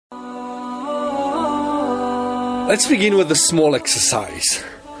Let's begin with a small exercise.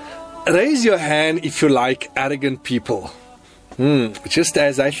 Raise your hand if you like arrogant people. Just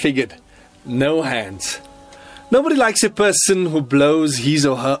as I figured, no hands. Nobody likes a person who blows his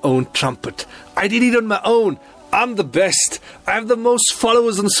or her own trumpet. I did it on my own. I'm the best. I have the most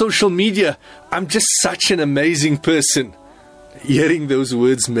followers on social media. I'm just such an amazing person. Hearing those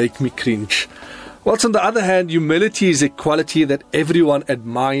words make me cringe. Whilst on the other hand, humility is a quality that everyone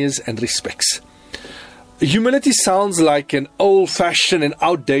admires and respects. Humility sounds like an old-fashioned and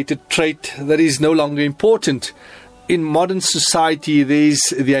outdated trait that is no longer important. In modern society, there's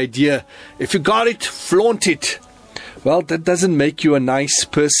the idea, if you got it, flaunt it. Well, that doesn't make you a nice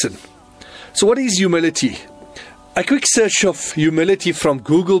person. So what is humility? A quick search of humility from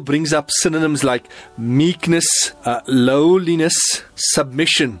Google brings up synonyms like meekness, lowliness,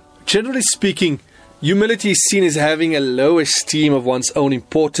 submission. Generally speaking, humility is seen as having a low esteem of one's own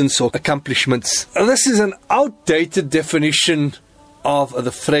importance or accomplishments. This is an outdated definition of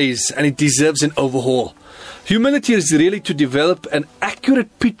the phrase, and it deserves an overhaul. Humility is really to develop an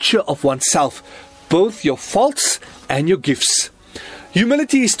accurate picture of oneself, both your faults and your gifts.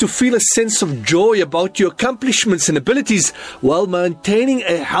 Humility is to feel a sense of joy about your accomplishments and abilities while maintaining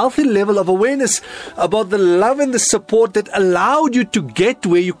a healthy level of awareness about the love and the support that allowed you to get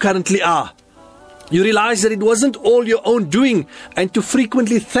where you currently are. You realize that it wasn't all your own doing, and to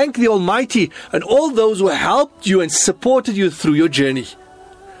frequently thank the Almighty and all those who helped you and supported you through your journey.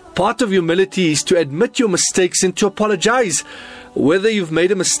 Part of humility is to admit your mistakes and to apologize. Whether you've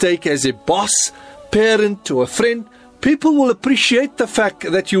made a mistake as a boss, parent, or a friend, people will appreciate the fact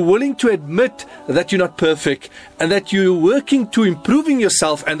that you're willing to admit that you're not perfect and that you're working to improving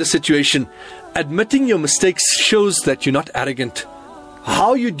yourself and the situation. Admitting your mistakes shows that you're not arrogant.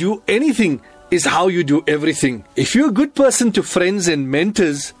 How you do anything is how you do everything. If you're a good person to friends and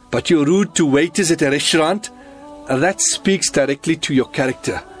mentors, but you're rude to waiters at a restaurant, that speaks directly to your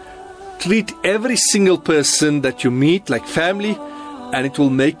character. Treat every single person that you meet like family, and it will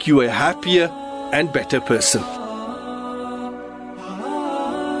make you a happier and better person.